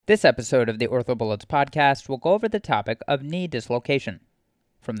This episode of the OrthoBullets podcast will go over the topic of knee dislocation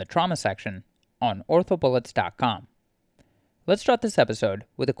from the trauma section on orthobullets.com. Let's start this episode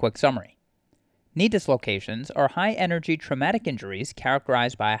with a quick summary. Knee dislocations are high-energy traumatic injuries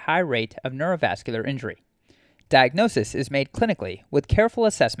characterized by a high rate of neurovascular injury. Diagnosis is made clinically with careful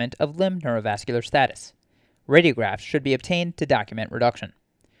assessment of limb neurovascular status. Radiographs should be obtained to document reduction.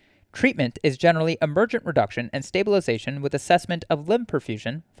 Treatment is generally emergent reduction and stabilization with assessment of limb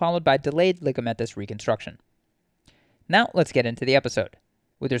perfusion followed by delayed ligamentous reconstruction. Now let's get into the episode.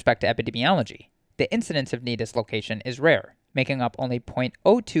 With respect to epidemiology, the incidence of knee dislocation is rare, making up only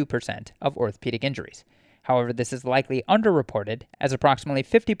 0.02% of orthopedic injuries. However, this is likely underreported as approximately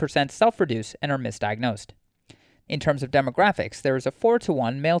 50% self-reduce and are misdiagnosed. In terms of demographics, there is a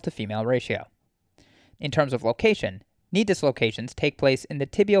 4-to-1 male-to-female ratio. In terms of location, knee dislocations take place in the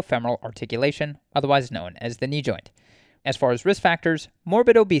tibiofemoral articulation, otherwise known as the knee joint. As far as risk factors,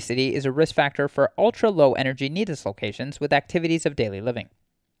 morbid obesity is a risk factor for ultra-low energy knee dislocations with activities of daily living.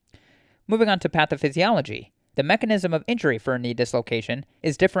 Moving on to pathophysiology, the mechanism of injury for a knee dislocation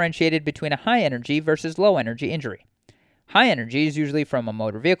is differentiated between a high energy versus low energy injury. High energy is usually from a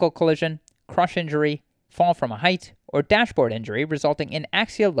motor vehicle collision, crush injury, fall from a height, or dashboard injury resulting in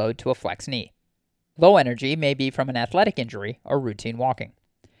axial load to a flexed knee. Low energy may be from an athletic injury or routine walking.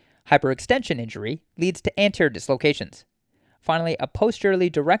 Hyperextension injury leads to anterior dislocations. Finally, a posteriorly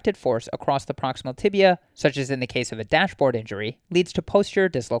directed force across the proximal tibia, such as in the case of a dashboard injury, leads to posterior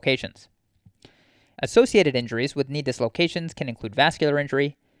dislocations. Associated injuries with knee dislocations can include vascular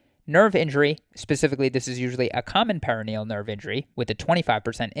injury, nerve injury, specifically this is usually a common peroneal nerve injury with a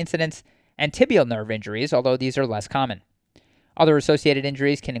 25% incidence, and tibial nerve injuries, although these are less common. Other associated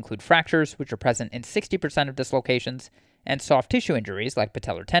injuries can include fractures, which are present in 60% of dislocations, and soft tissue injuries like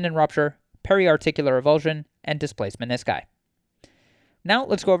patellar tendon rupture, periarticular avulsion, and displaced menisci. Now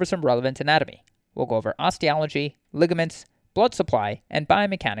let's go over some relevant anatomy. We'll go over osteology, ligaments, blood supply, and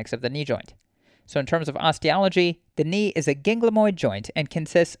biomechanics of the knee joint. So in terms of osteology, the knee is a ganglymoid joint and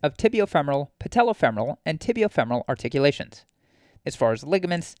consists of tibiofemoral, patellofemoral, and tibiofemoral articulations. As far as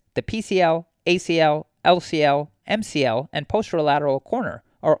ligaments, the PCL, ACL, LCL, MCL, and posterolateral corner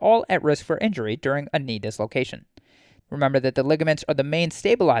are all at risk for injury during a knee dislocation. Remember that the ligaments are the main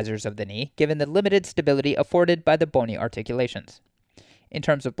stabilizers of the knee, given the limited stability afforded by the bony articulations. In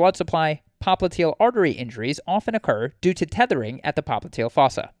terms of blood supply, popliteal artery injuries often occur due to tethering at the popliteal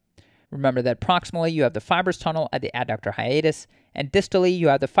fossa. Remember that proximally you have the fibrous tunnel at the adductor hiatus, and distally you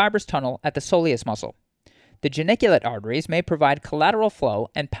have the fibrous tunnel at the soleus muscle. The geniculate arteries may provide collateral flow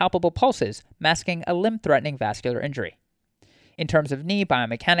and palpable pulses, masking a limb-threatening vascular injury. In terms of knee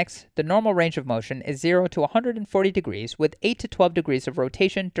biomechanics, the normal range of motion is 0 to 140 degrees with 8 to 12 degrees of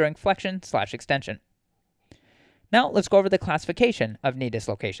rotation during flexion/extension. Now let's go over the classification of knee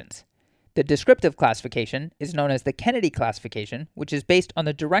dislocations. The descriptive classification is known as the Kennedy classification, which is based on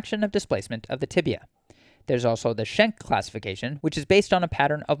the direction of displacement of the tibia. There's also the Schenck classification, which is based on a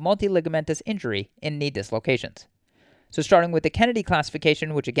pattern of multiligamentous injury in knee dislocations. So starting with the Kennedy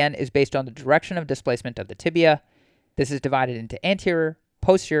classification, which again is based on the direction of displacement of the tibia, this is divided into anterior,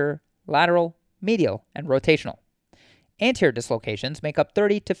 posterior, lateral, medial, and rotational. Anterior dislocations make up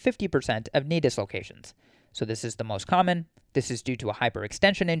 30 to 50% of knee dislocations. So this is the most common. This is due to a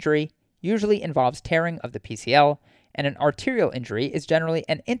hyperextension injury, usually involves tearing of the PCL, and an arterial injury is generally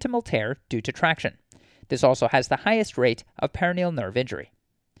an intimal tear due to traction. This also has the highest rate of peroneal nerve injury.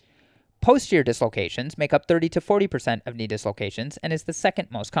 Posterior dislocations make up 30 to 40% of knee dislocations and is the second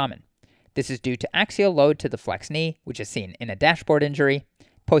most common. This is due to axial load to the flexed knee, which is seen in a dashboard injury.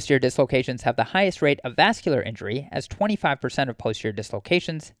 Posterior dislocations have the highest rate of vascular injury, as 25% of posterior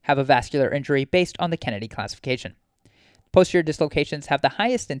dislocations have a vascular injury based on the Kennedy classification. Posterior dislocations have the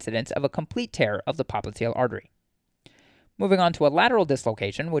highest incidence of a complete tear of the popliteal artery. Moving on to a lateral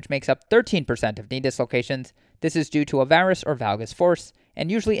dislocation, which makes up 13% of knee dislocations, this is due to a varus or valgus force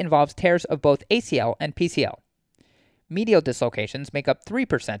and usually involves tears of both ACL and PCL. Medial dislocations make up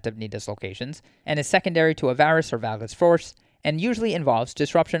 3% of knee dislocations and is secondary to a varus or valgus force and usually involves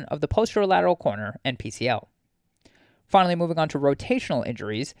disruption of the posterolateral corner and PCL. Finally, moving on to rotational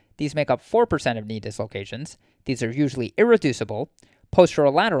injuries, these make up 4% of knee dislocations. These are usually irreducible.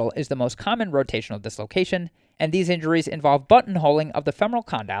 Posterolateral is the most common rotational dislocation, and these injuries involve buttonholing of the femoral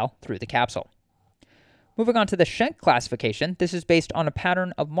condyle through the capsule. Moving on to the Schenck classification, this is based on a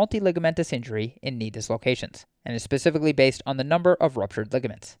pattern of multiligamentous injury in knee dislocations, and is specifically based on the number of ruptured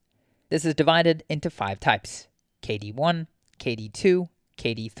ligaments. This is divided into 5 types: KD1, KD2,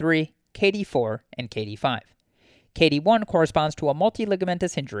 KD3, KD4, and KD5. KD1 corresponds to a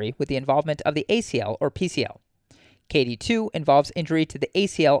multiligamentous injury with the involvement of the ACL or PCL. KD2 involves injury to the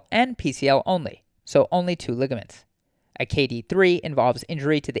ACL and PCL only, so only 2 ligaments. A KD3 involves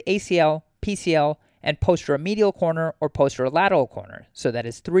injury to the ACL, PCL, and posteromedial corner or posterolateral corner, so that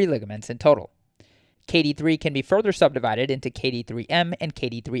is 3 ligaments in total. KD3 can be further subdivided into KD3M and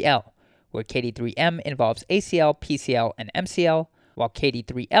KD3L, where KD3M involves ACL, PCL, and MCL, while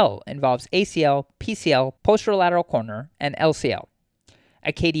KD3L involves ACL, PCL, posterolateral corner, and LCL.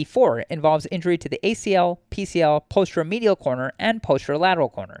 A KD4 involves injury to the ACL, PCL, posteromedial corner, and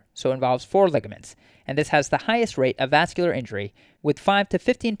posterolateral corner, so involves 4 ligaments, and this has the highest rate of vascular injury, with 5 to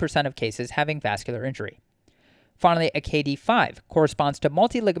 15% of cases having vascular injury. Finally, a KD5 corresponds to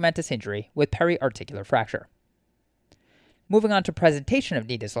multiligamentous injury with periarticular fracture. Moving on to presentation of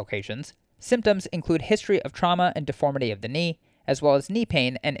knee dislocations, symptoms include history of trauma and deformity of the knee, as well as knee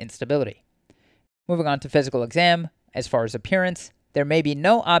pain and instability. Moving on to physical exam, as far as appearance, there may be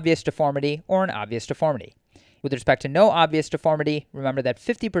no obvious deformity or an obvious deformity. With respect to no obvious deformity, remember that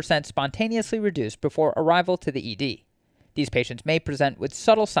 50% spontaneously reduced before arrival to the ED. These patients may present with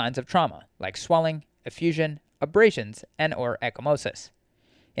subtle signs of trauma, like swelling, effusion, abrasions, and or ecchymosis.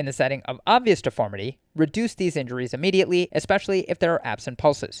 In the setting of obvious deformity, reduce these injuries immediately, especially if there are absent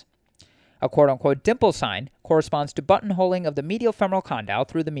pulses. A quote-unquote dimple sign corresponds to buttonholing of the medial femoral condyle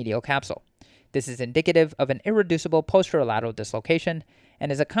through the medial capsule. This is indicative of an irreducible posterolateral dislocation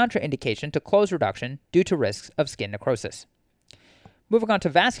and is a contraindication to close reduction due to risks of skin necrosis. Moving on to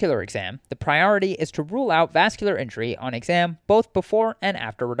vascular exam, the priority is to rule out vascular injury on exam both before and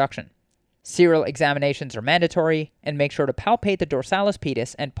after reduction. Serial examinations are mandatory, and make sure to palpate the dorsalis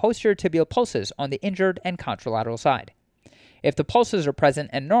pedis and posterior tibial pulses on the injured and contralateral side. If the pulses are present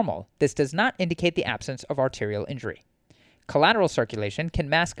and normal, this does not indicate the absence of arterial injury. Collateral circulation can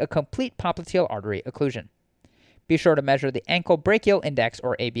mask a complete popliteal artery occlusion. Be sure to measure the ankle brachial index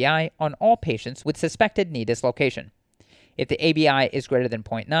or ABI on all patients with suspected knee dislocation. If the ABI is greater than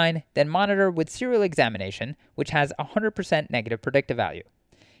 0.9, then monitor with serial examination, which has a 100% negative predictive value.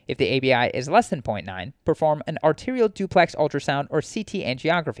 If the ABI is less than 0.9, perform an arterial duplex ultrasound or CT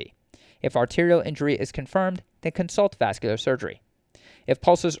angiography. If arterial injury is confirmed, then consult vascular surgery. If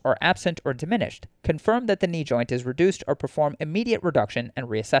pulses are absent or diminished, confirm that the knee joint is reduced or perform immediate reduction and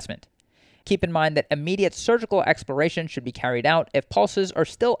reassessment. Keep in mind that immediate surgical exploration should be carried out if pulses are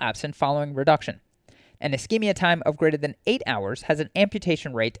still absent following reduction. An ischemia time of greater than 8 hours has an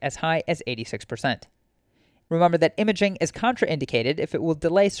amputation rate as high as 86%. Remember that imaging is contraindicated if it will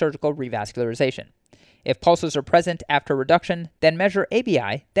delay surgical revascularization. If pulses are present after reduction, then measure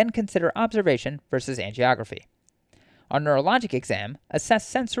ABI, then consider observation versus angiography. On neurologic exam, assess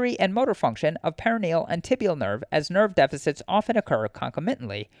sensory and motor function of peroneal and tibial nerve, as nerve deficits often occur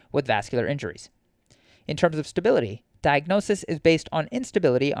concomitantly with vascular injuries. In terms of stability, diagnosis is based on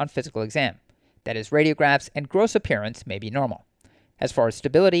instability on physical exam. That is, radiographs and gross appearance may be normal. As far as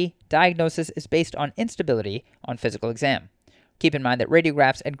stability, diagnosis is based on instability on physical exam. Keep in mind that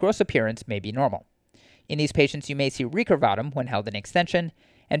radiographs and gross appearance may be normal. In these patients, you may see recurvatum when held in extension,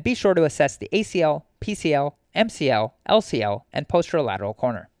 and be sure to assess the ACL, PCL, MCL, LCL, and posterolateral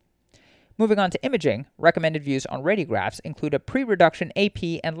corner. Moving on to imaging, recommended views on radiographs include a pre-reduction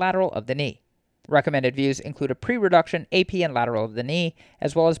AP and lateral of the knee. Recommended views include a pre-reduction AP and lateral of the knee,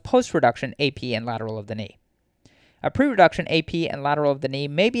 as well as post-reduction AP and lateral of the knee. A pre-reduction AP and lateral of the knee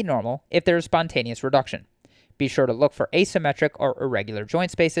may be normal if there is spontaneous reduction. Be sure to look for asymmetric or irregular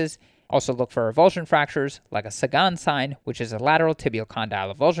joint spaces. Also look for avulsion fractures, like a Sagan sign, which is a lateral tibial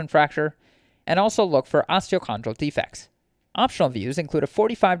condyle avulsion fracture, and also look for osteochondral defects. Optional views include a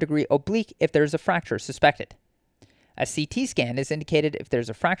 45-degree oblique if there is a fracture suspected. A CT scan is indicated if there is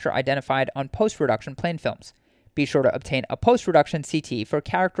a fracture identified on post-reduction plain films. Be sure to obtain a post-reduction CT for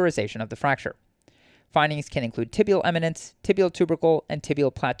characterization of the fracture. Findings can include tibial eminence, tibial tubercle, and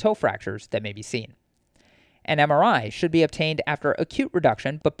tibial plateau fractures that may be seen. An MRI should be obtained after acute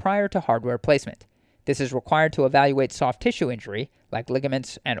reduction but prior to hardware placement. This is required to evaluate soft tissue injury, like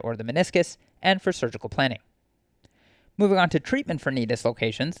ligaments and or the meniscus, and for surgical planning. Moving on to treatment for knee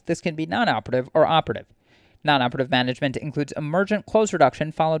dislocations, this can be non-operative or operative. Non-operative management includes emergent close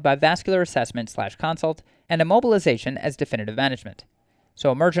reduction followed by vascular assessment/consult and immobilization as definitive management.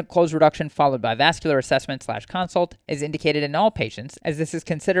 So emergent close reduction followed by vascular assessment/consult is indicated in all patients, as this is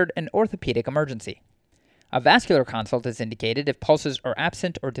considered an orthopedic emergency. A vascular consult is indicated if pulses are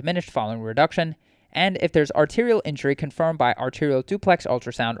absent or diminished following reduction, and if there's arterial injury confirmed by arterial duplex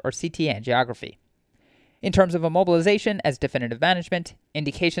ultrasound or CT angiography. In terms of immobilization as definitive management,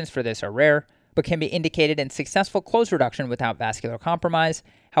 indications for this are rare, but can be indicated in successful close reduction without vascular compromise.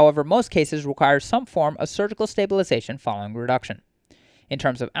 However, most cases require some form of surgical stabilization following reduction. In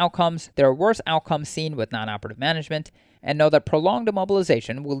terms of outcomes, there are worse outcomes seen with non-operative management, and know that prolonged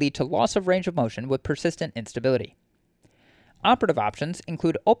immobilization will lead to loss of range of motion with persistent instability. Operative options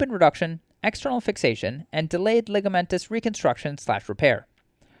include open reduction, external fixation, and delayed ligamentous reconstruction/repair.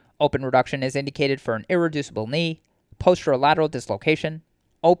 Open reduction is indicated for an irreducible knee, posterolateral dislocation,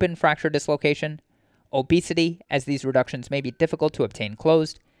 open fracture dislocation, obesity, as these reductions may be difficult to obtain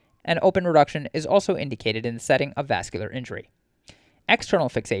closed, and open reduction is also indicated in the setting of vascular injury. External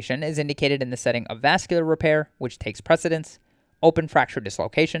fixation is indicated in the setting of vascular repair, which takes precedence, open fracture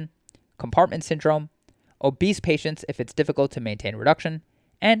dislocation, compartment syndrome, obese patients if it's difficult to maintain reduction,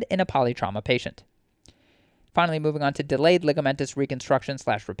 and in a polytrauma patient. Finally, moving on to delayed ligamentous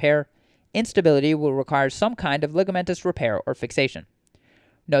reconstruction/repair, instability will require some kind of ligamentous repair or fixation.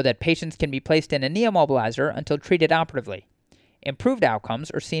 Know that patients can be placed in a knee immobilizer until treated operatively. Improved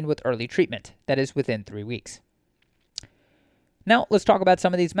outcomes are seen with early treatment, that is within 3 weeks. Now, let's talk about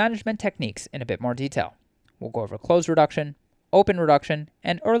some of these management techniques in a bit more detail. We'll go over closed reduction, open reduction,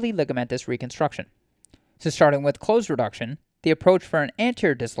 and early ligamentous reconstruction. So starting with closed reduction, the approach for an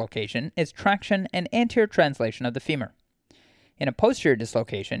anterior dislocation is traction and anterior translation of the femur. In a posterior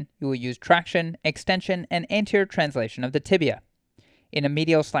dislocation, you will use traction, extension, and anterior translation of the tibia. In a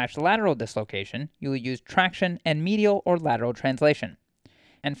medial/lateral dislocation, you will use traction and medial or lateral translation.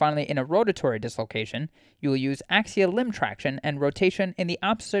 And finally, in a rotatory dislocation, you will use axial limb traction and rotation in the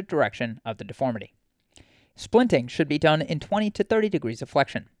opposite direction of the deformity. Splinting should be done in 20 to 30 degrees of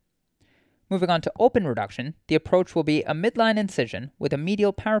flexion. Moving on to open reduction, the approach will be a midline incision with a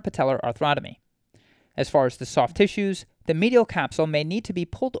medial parapatellar arthrotomy. As far as the soft tissues, the medial capsule may need to be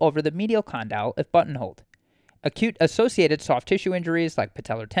pulled over the medial condyle if buttonholed. Acute associated soft tissue injuries like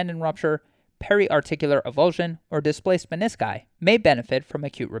patellar tendon rupture, periarticular avulsion, or displaced menisci may benefit from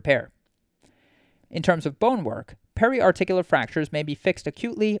acute repair. In terms of bone work, periarticular fractures may be fixed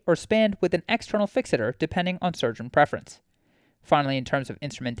acutely or spanned with an external fixator depending on surgeon preference. Finally, in terms of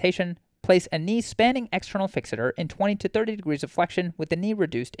instrumentation, place a knee spanning external fixator in 20 to 30 degrees of flexion with the knee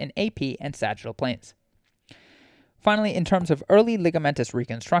reduced in AP and sagittal planes. Finally, in terms of early ligamentous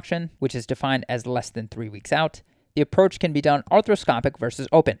reconstruction, which is defined as less than 3 weeks out, the approach can be done arthroscopic versus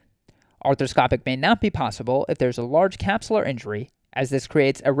open. Arthroscopic may not be possible if there's a large capsular injury, as this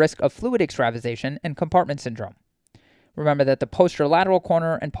creates a risk of fluid extravasation and compartment syndrome. Remember that the posterolateral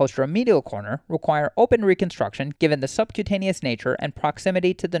corner and posteromedial corner require open reconstruction given the subcutaneous nature and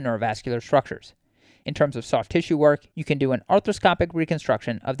proximity to the neurovascular structures. In terms of soft tissue work, you can do an arthroscopic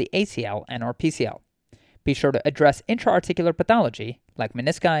reconstruction of the ACL and or PCL. Be sure to address intra-articular pathology like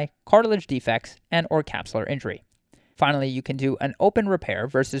menisci, cartilage defects, and or capsular injury. Finally, you can do an open repair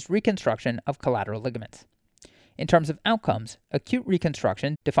versus reconstruction of collateral ligaments. In terms of outcomes, acute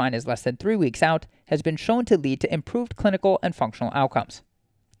reconstruction, defined as less than 3 weeks out, has been shown to lead to improved clinical and functional outcomes.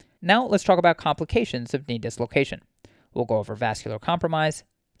 Now let's talk about complications of knee dislocation. We'll go over vascular compromise,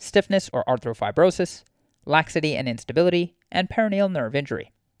 stiffness or arthrofibrosis, laxity and instability, and peroneal nerve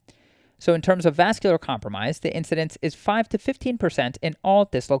injury. So in terms of vascular compromise, the incidence is 5 to 15% in all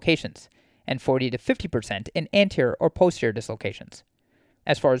dislocations, and 40 to 50% in anterior or posterior dislocations.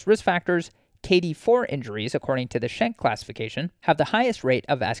 As far as risk factors, KD4 injuries, according to the Schenck classification, have the highest rate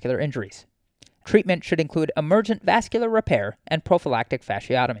of vascular injuries. Treatment should include emergent vascular repair and prophylactic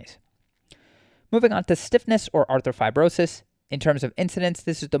fasciotomies. Moving on to stiffness or arthrofibrosis, in terms of incidence,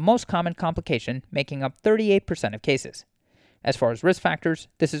 this is the most common complication, making up 38% of cases. As far as risk factors,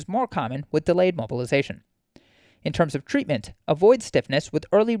 this is more common with delayed mobilization. In terms of treatment, avoid stiffness with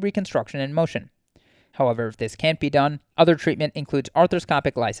early reconstruction and motion. However, if this can't be done, other treatment includes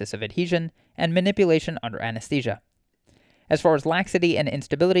arthroscopic lysis of adhesion and manipulation under anesthesia. As far as laxity and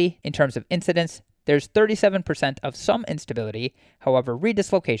instability, in terms of incidence, there's 37% of some instability, however,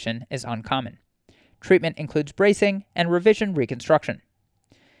 redislocation is uncommon. Treatment includes bracing and revision reconstruction.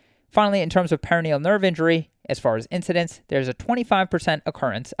 Finally, in terms of peroneal nerve injury, as far as incidence, there's a 25%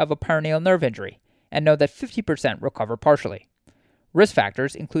 occurrence of a peroneal nerve injury, and know that 50% recover partially. Risk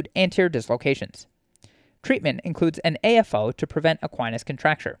factors include anterior dislocations. Treatment includes an AFO to prevent equinus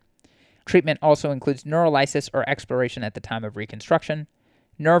contracture. Treatment also includes neurolysis or exploration at the time of reconstruction,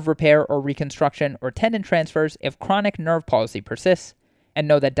 nerve repair or reconstruction or tendon transfers if chronic nerve palsy persists, and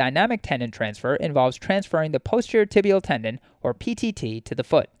know that dynamic tendon transfer involves transferring the posterior tibial tendon or PTT to the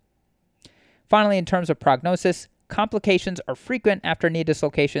foot. Finally, in terms of prognosis, complications are frequent after knee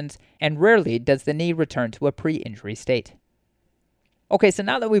dislocations, and rarely does the knee return to a pre-injury state. Okay, so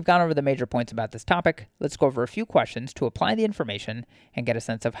now that we've gone over the major points about this topic, let's go over a few questions to apply the information and get a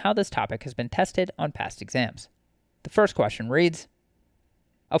sense of how this topic has been tested on past exams. The first question reads,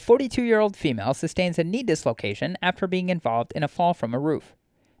 A 42-year-old female sustains a knee dislocation after being involved in a fall from a roof.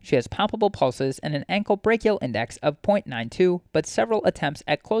 She has palpable pulses and an ankle brachial index of 0.92, but several attempts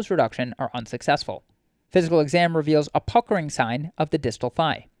at close reduction are unsuccessful. Physical exam reveals a puckering sign of the distal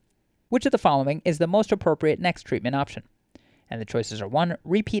thigh. Which of the following is the most appropriate next treatment option? And the choices are 1.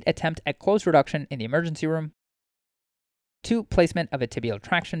 Repeat attempt at close reduction in the emergency room. 2. Placement of a tibial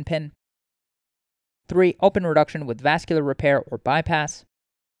traction pin. 3. Open reduction with vascular repair or bypass.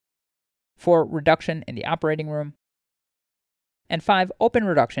 4. Reduction in the operating room. And 5. Open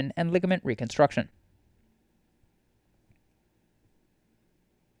reduction and ligament reconstruction.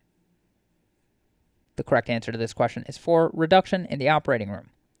 The correct answer to this question is 4. Reduction in the operating room.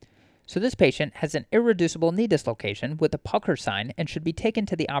 So this patient has an irreducible knee dislocation with a pucker sign and should be taken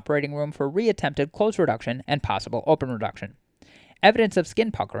to the operating room for reattempted close reduction and possible open reduction. Evidence of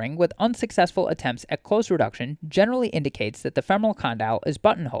skin puckering with unsuccessful attempts at close reduction generally indicates that the femoral condyle is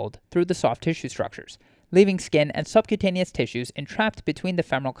buttonholed through the soft tissue structures, leaving skin and subcutaneous tissues entrapped between the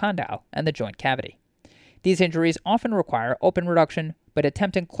femoral condyle and the joint cavity. These injuries often require open reduction, but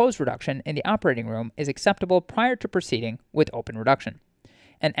attempting close reduction in the operating room is acceptable prior to proceeding with open reduction.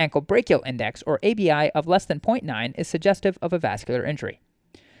 An ankle brachial index, or ABI, of less than 0.9 is suggestive of a vascular injury.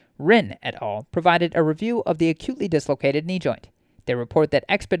 Rin et al. Provided a review of the acutely dislocated knee joint. They report that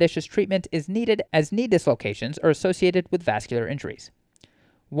expeditious treatment is needed as knee dislocations are associated with vascular injuries.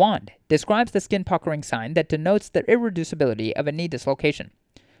 Wand describes the skin puckering sign that denotes the irreducibility of a knee dislocation.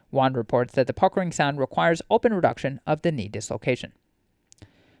 Wand reports that the puckering sign requires open reduction of the knee dislocation.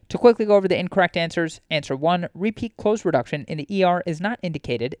 To quickly go over the incorrect answers, answer 1, repeat close reduction in the ER is not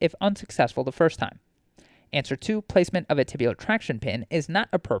indicated if unsuccessful the first time. Answer 2, placement of a tibial traction pin is not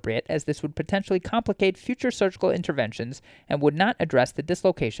appropriate as this would potentially complicate future surgical interventions and would not address the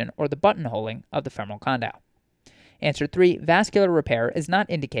dislocation or the buttonholing of the femoral condyle. Answer 3, vascular repair is not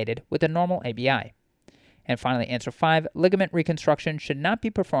indicated with a normal ABI. And finally, answer 5, ligament reconstruction should not be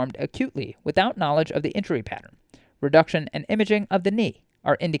performed acutely without knowledge of the injury pattern. Reduction and imaging of the knee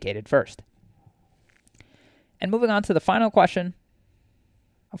are indicated first. And moving on to the final question,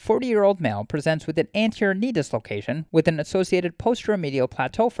 a 40-year-old male presents with an anterior knee dislocation with an associated posterior medial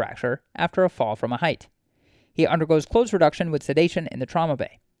plateau fracture after a fall from a height. He undergoes close reduction with sedation in the trauma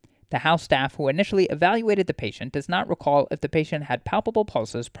bay. The house staff who initially evaluated the patient does not recall if the patient had palpable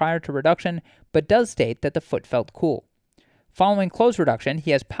pulses prior to reduction, but does state that the foot felt cool. Following close reduction,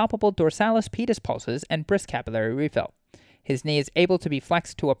 he has palpable dorsalis pedis pulses and brisk capillary refill. His knee is able to be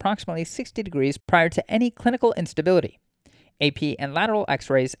flexed to approximately 60 degrees prior to any clinical instability. AP and lateral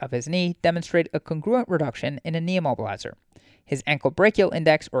x-rays of his knee demonstrate a congruent reduction in a knee immobilizer. His ankle brachial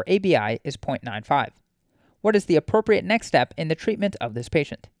index, or ABI, is 0.95. What is the appropriate next step in the treatment of this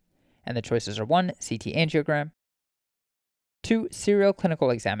patient? And the choices are 1, CT angiogram, 2, serial clinical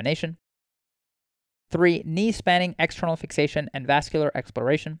examination, 3, knee spanning external fixation and vascular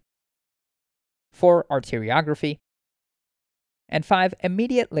exploration, 4, arteriography, and 5,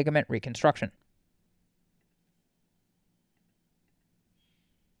 immediate ligament reconstruction.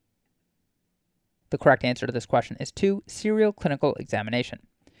 The correct answer to this question is 2, serial clinical examination.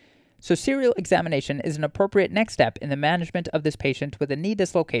 So serial examination is an appropriate next step in the management of this patient with a knee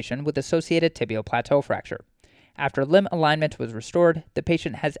dislocation with associated tibial plateau fracture. After limb alignment was restored, the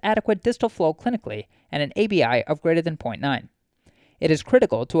patient has adequate distal flow clinically and an ABI of greater than 0.9. It is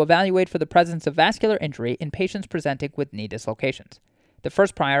critical to evaluate for the presence of vascular injury in patients presenting with knee dislocations. The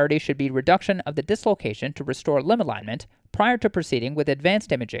first priority should be reduction of the dislocation to restore limb alignment prior to proceeding with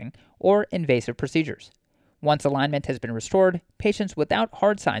advanced imaging or invasive procedures. Once alignment has been restored, patients without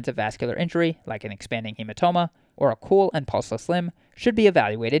hard signs of vascular injury, like an expanding hematoma or a cool and pulseless limb, should be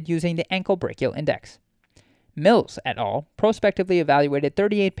evaluated using the ankle brachial index. Mills et al. Prospectively evaluated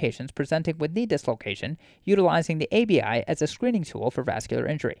 38 patients presenting with knee dislocation utilizing the ABI as a screening tool for vascular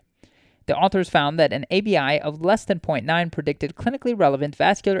injury. The authors found that an ABI of less than 0.9 predicted clinically relevant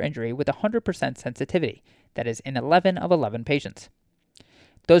vascular injury with 100% sensitivity, that is, in 11 of 11 patients.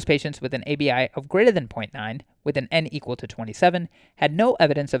 Those patients with an ABI of greater than 0.9, with an N equal to 27, had no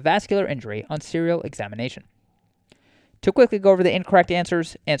evidence of vascular injury on serial examination. To quickly go over the incorrect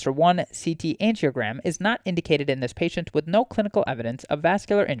answers, answer 1, CT angiogram, is not indicated in this patient with no clinical evidence of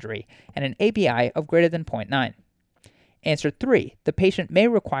vascular injury and an ABI of greater than 0.9. Answer 3, the patient may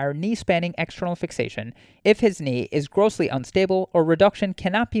require knee-spanning external fixation if his knee is grossly unstable or reduction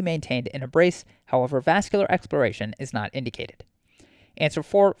cannot be maintained in a brace, however vascular exploration is not indicated. Answer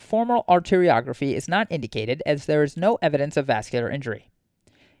 4, formal arteriography is not indicated as there is no evidence of vascular injury.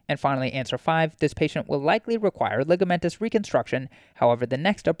 And finally, answer 5, this patient will likely require ligamentous reconstruction. However, the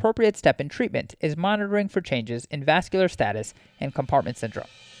next appropriate step in treatment is monitoring for changes in vascular status and compartment syndrome.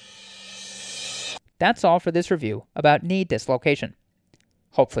 That's all for this review about knee dislocation.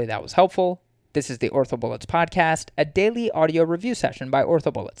 Hopefully that was helpful. This is the OrthoBullets podcast, a daily audio review session by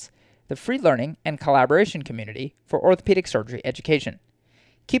OrthoBullets, the free learning and collaboration community for orthopedic surgery education.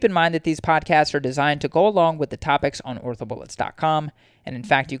 Keep in mind that these podcasts are designed to go along with the topics on orthobullets.com, and in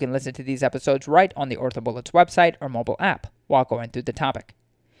fact, you can listen to these episodes right on the OrthoBullets website or mobile app while going through the topic.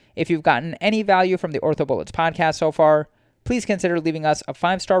 If you've gotten any value from the OrthoBullets podcast so far, please consider leaving us a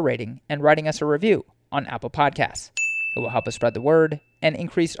 5-star rating and writing us a review on Apple Podcasts. It will help us spread the word and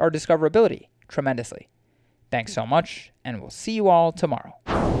increase our discoverability tremendously. Thanks so much, and we'll see you all tomorrow.